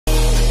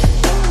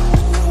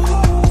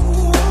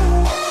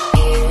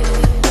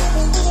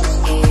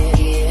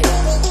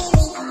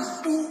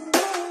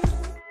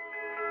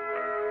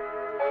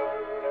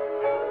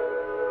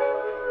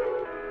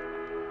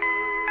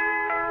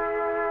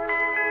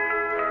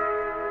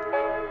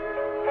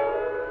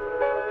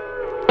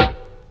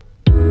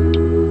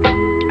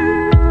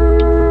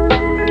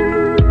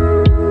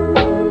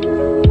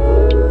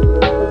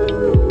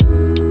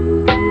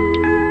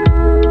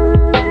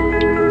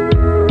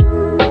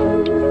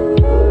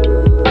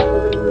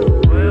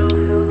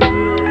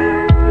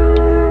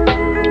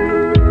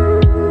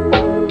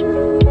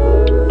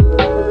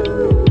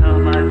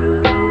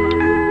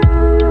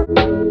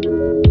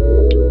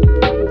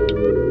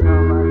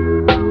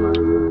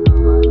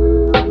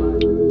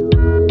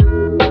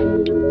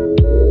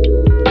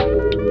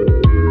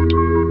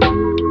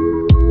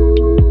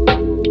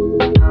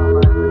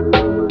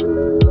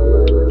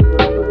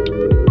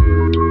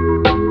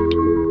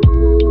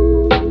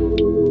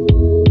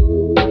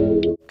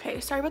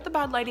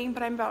lighting,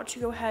 but I'm about to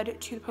go ahead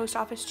to the post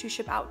office to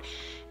ship out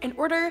an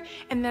order,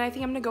 and then I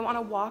think I'm gonna go on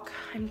a walk.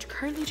 I'm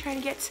currently trying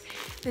to get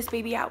this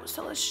baby out,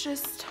 so let's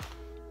just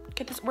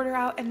get this order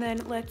out and then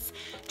let's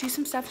do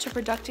some stuff to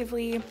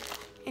productively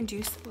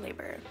induce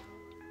labor.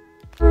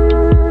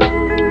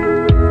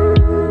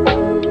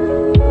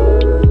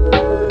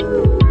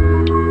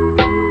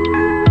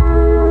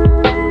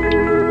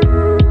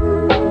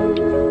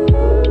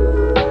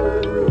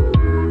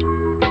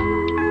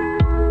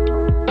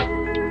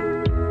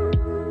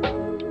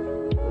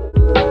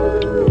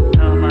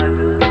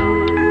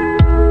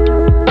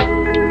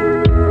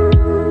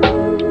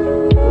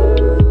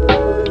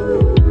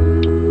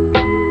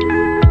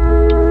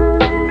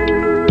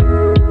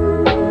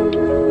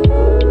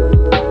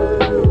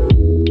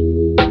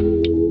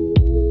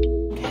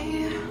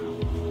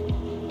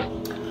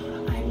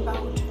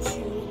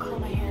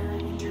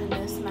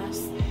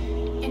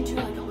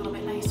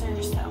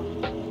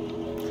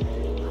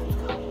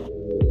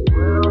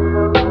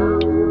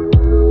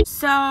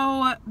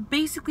 So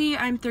basically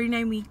I'm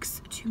 39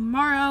 weeks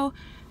tomorrow,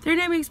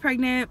 39 weeks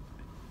pregnant.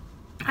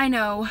 I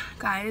know,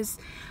 guys,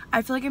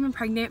 I feel like I've been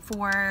pregnant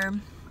for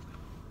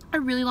a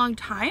really long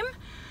time,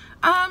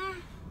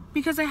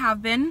 because I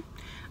have been,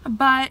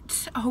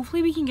 but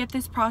hopefully we can get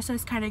this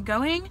process kind of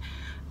going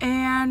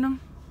and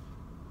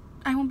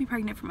I won't be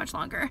pregnant for much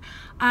longer.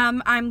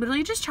 I'm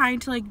literally just trying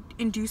to like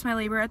induce my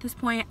labor at this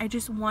point. I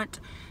just want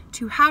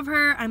to have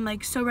her. I'm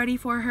like so ready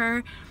for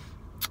her.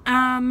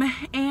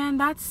 And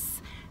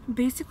that's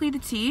basically the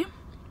tea.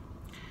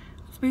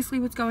 That's basically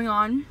what's going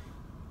on.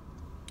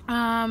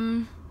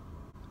 I'm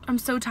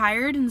so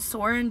tired and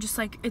sore and just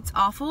like it's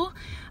awful.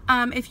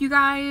 If you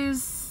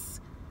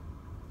guys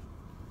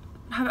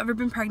have ever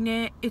been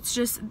pregnant, it's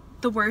just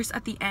the worst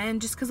at the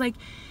end, just because like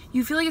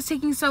you feel like it's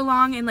taking so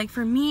long, and like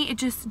for me it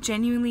just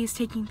genuinely is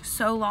taking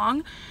so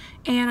long,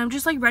 and I'm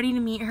just like ready to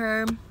meet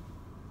her.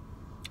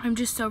 I'm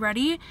just so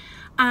ready.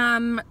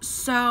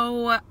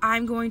 So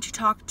I'm going to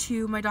talk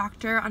to my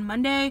doctor on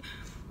Monday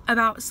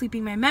about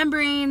sleeping my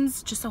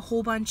membranes, just a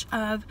whole bunch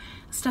of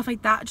stuff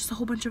like that, just a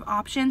whole bunch of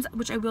options,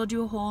 which I will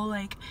do a whole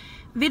like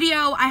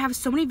video. I have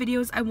so many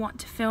videos I want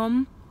to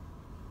film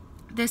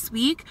this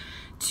week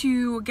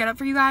to get up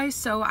for you guys,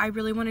 so I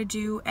really want to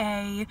do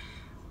a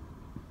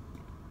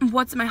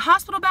what's in my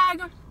hospital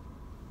bag,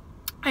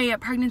 a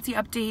pregnancy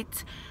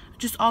update,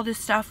 just all this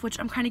stuff, which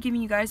I'm kind of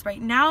giving you guys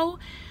right now,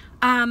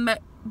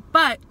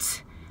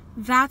 but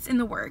that's in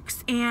the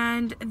works.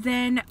 And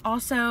then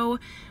also,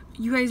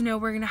 you guys know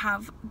we're gonna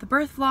have the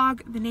birth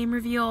vlog, the name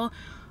reveal,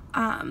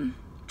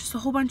 just a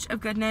whole bunch of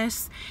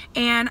goodness.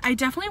 And I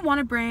definitely want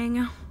to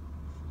bring,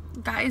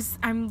 guys,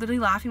 I'm literally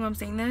laughing when I'm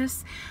saying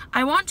this,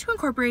 I want to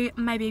incorporate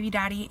my baby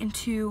daddy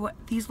into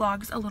these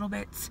vlogs a little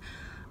bit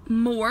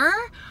more,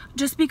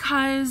 just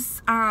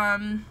because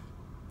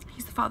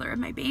he's the father of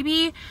my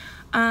baby.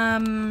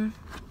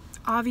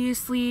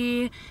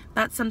 Obviously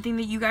that's something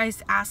that you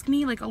guys ask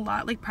me like a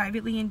lot, like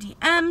privately in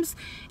DMs,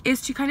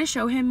 is to kind of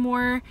show him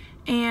more,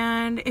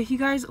 and if you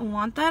guys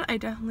want that, I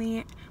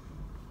definitely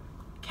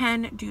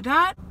can do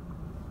that.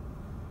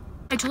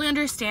 I totally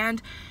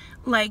understand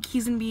like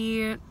he's gonna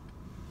be in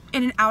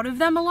and out of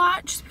them a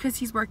lot just because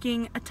he's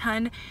working a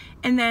ton,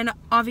 and then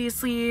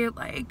obviously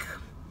like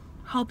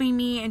helping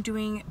me and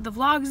doing the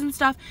vlogs and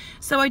stuff,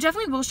 so I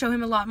definitely will show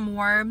him a lot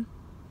more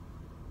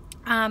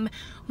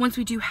once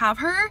we do have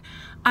her.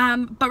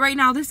 But right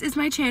now this is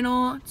my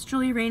channel. It's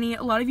Julia Rainey.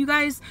 A lot of you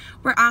guys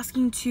were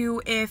asking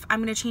too if I'm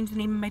gonna change the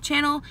name of my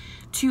channel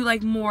to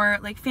like more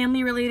like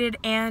family related,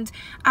 and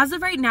as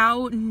of right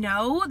now,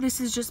 no,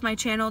 this is just my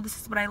channel.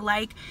 This is what I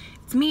like.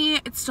 It's me,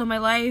 it's still my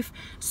life,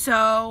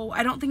 so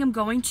I don't think I'm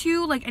going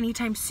to like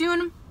anytime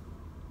soon,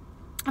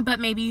 but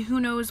maybe, who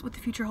knows what the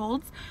future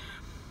holds.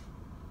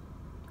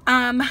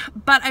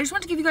 But I just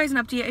want to give you guys an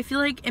update. I feel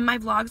like in my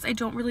vlogs I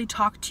don't really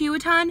talk to you a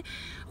ton,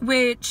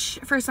 which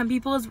for some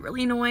people is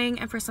really annoying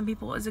and for some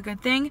people is a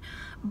good thing.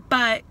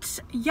 But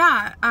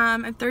yeah,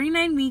 I'm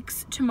 39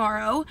 weeks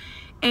tomorrow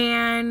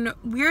and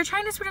we're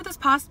trying to speed up this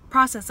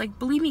process. Like,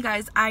 believe me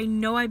guys, I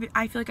know I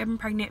feel like I've been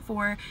pregnant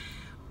for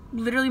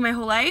literally my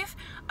whole life.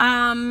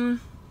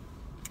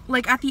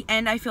 Like at the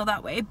end I feel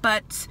that way,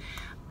 but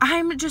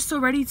I'm just so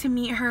ready to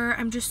meet her.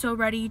 I'm just so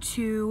ready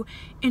to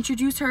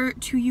introduce her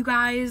to you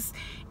guys,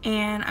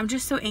 and I'm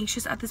just so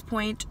anxious at this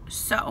point.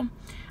 So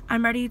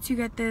I'm ready to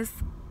get this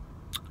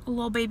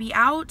little baby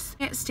out.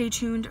 Stay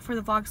tuned for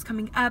the vlogs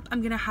coming up.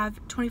 I'm gonna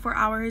have 24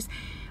 hours,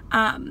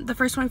 the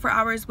first 24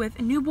 hours with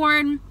a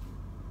newborn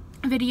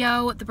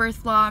video, the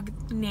birth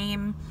vlog,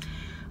 name,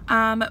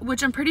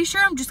 which I'm pretty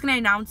sure I'm just gonna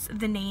announce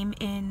the name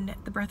in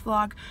the birth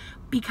vlog,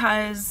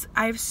 because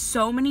I have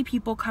so many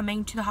people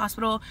coming to the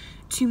hospital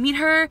to meet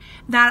her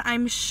that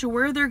I'm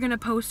sure they're gonna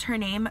post her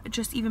name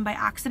just even by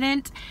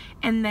accident,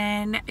 and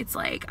then it's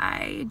like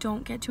I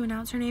don't get to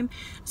announce her name.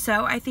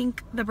 So I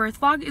think the birth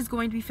vlog is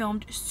going to be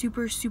filmed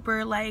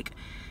super like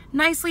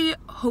nicely,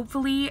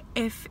 hopefully,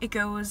 if it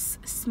goes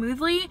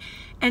smoothly,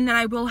 and then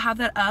I will have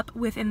that up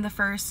within the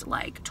first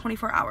like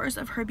 24 hours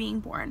of her being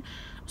born.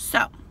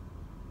 So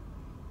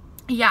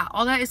yeah,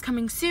 all that is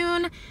coming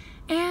soon,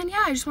 And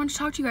yeah, I just wanted to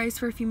talk to you guys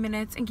for a few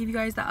minutes and give you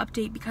guys that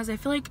update, because I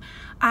feel like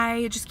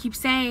I just keep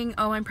saying,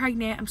 oh, I'm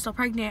pregnant, I'm still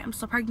pregnant, I'm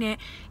still pregnant,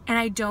 and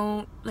I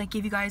don't like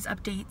give you guys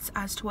updates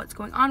as to what's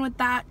going on with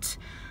that.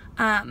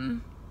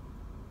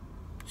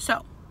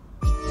 So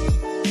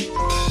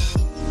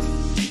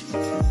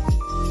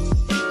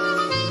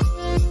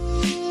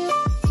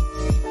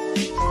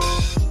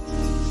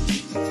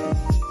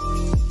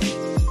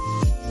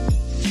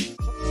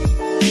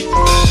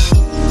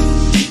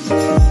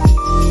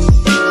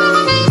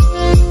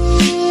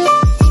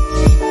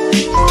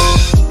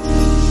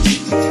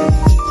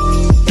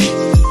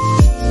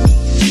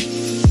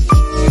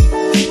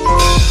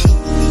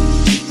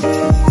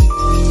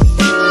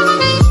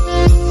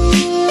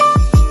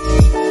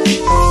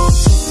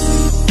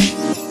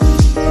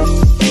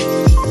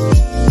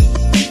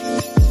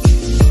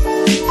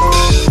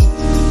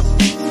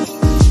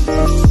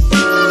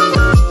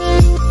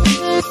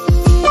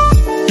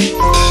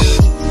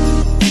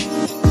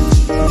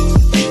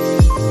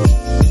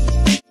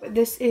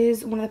this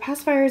is one of the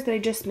pacifiers that I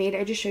just made.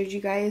 I just showed you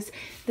guys.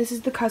 This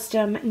is the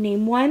custom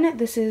name one.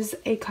 This is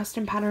a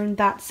custom pattern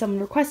that someone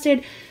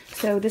requested.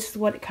 So this is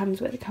what it comes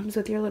with. It comes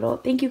with your little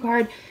thank you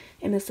card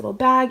in this little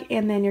bag,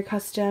 and then your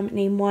custom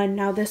name one.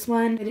 Now this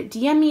one,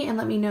 DM me and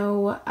let me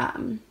know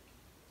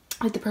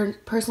like the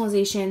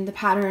personalization, the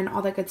pattern,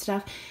 all that good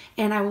stuff.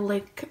 And I will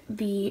link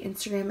the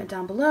Instagram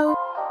down below.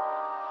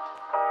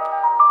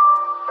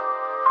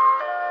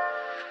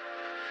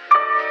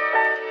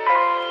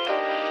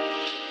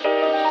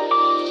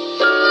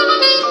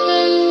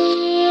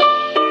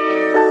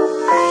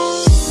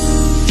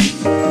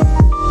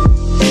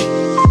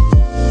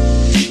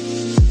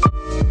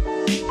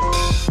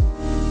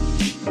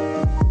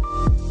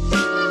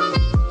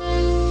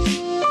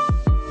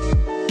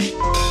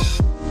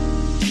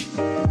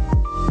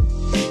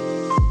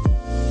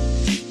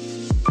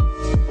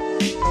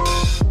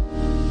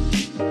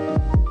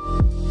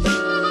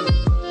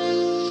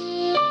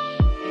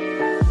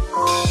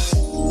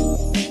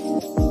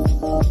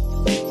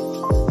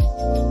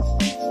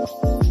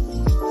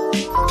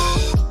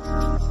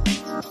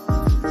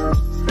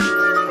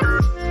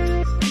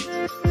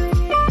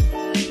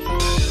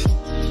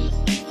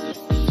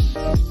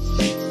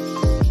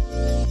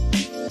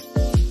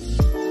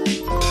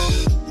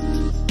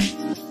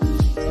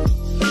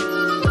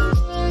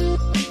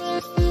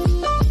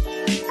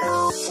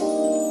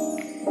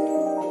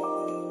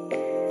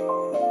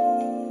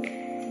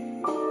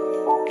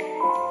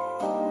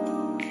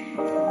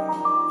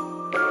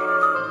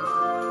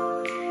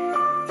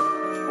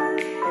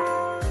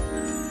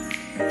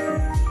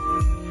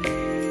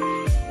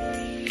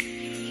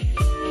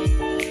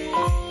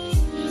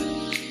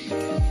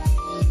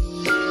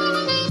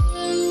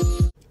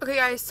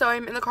 So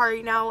I'm in the car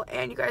right now,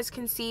 and you guys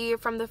can see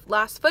from the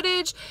last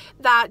footage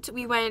that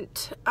we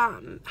went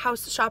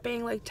house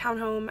shopping, like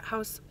townhome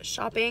house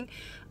shopping,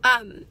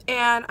 and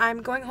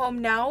I'm going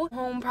home now.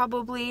 Home,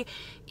 probably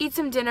eat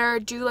some dinner,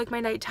 do like my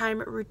nighttime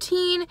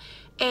routine,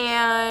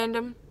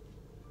 and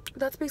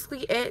that's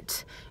basically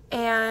it.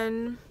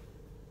 And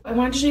I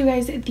wanted to show you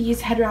guys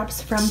these head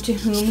wraps from To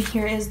Whom.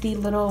 Here is the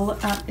little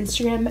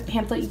Instagram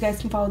pamphlet. You guys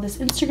can follow this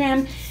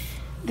Instagram.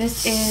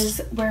 This is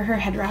where her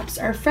head wraps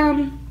are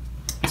from.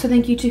 So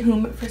thank you To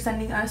Whom for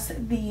sending us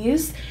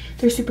these.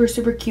 They're super,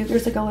 super cute.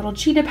 There's like a little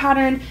cheetah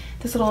pattern,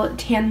 this little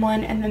tan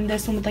one, and then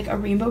this one with like a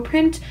rainbow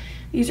print.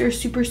 These are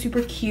super,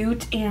 super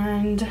cute,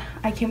 and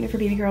I can't wait for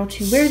baby girl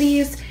to wear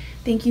these.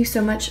 Thank you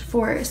so much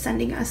for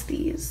sending us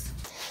these.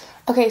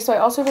 Okay, so I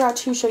also forgot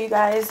to show you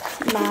guys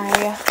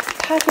my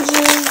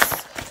packages.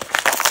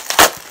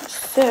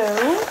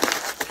 So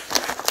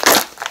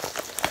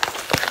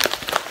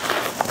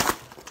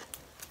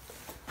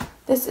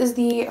this is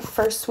the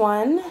first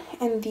one,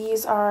 and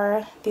these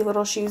are the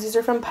little shoes. These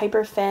are from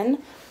Piper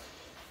Finn,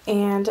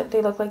 and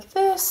they look like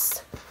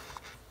this.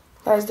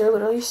 Guys, they're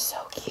literally so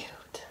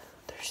cute.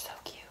 They're so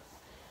cute.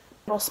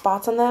 Little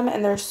spots on them,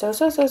 and they're so,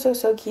 so, so, so,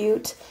 so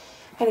cute.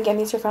 And again,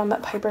 these are from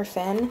Piper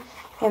Finn,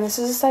 and this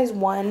is a size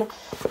 1. I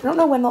don't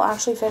know when they'll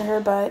actually fit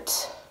her,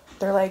 but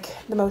they're like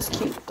the most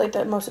cute, like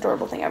the most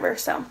adorable thing ever.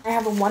 So I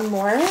have one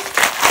more,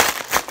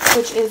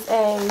 which is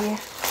a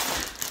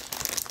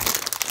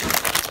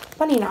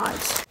bunny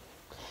knot,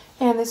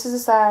 and this is a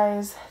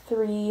size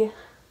 3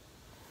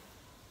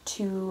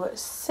 to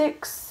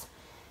 6,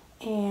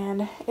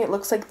 and it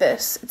looks like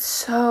this. It's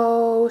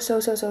so, so,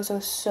 so, so, so,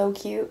 so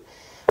cute.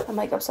 I'm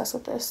like obsessed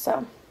with this.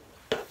 So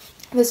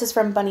this is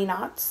from Bunny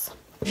Knots.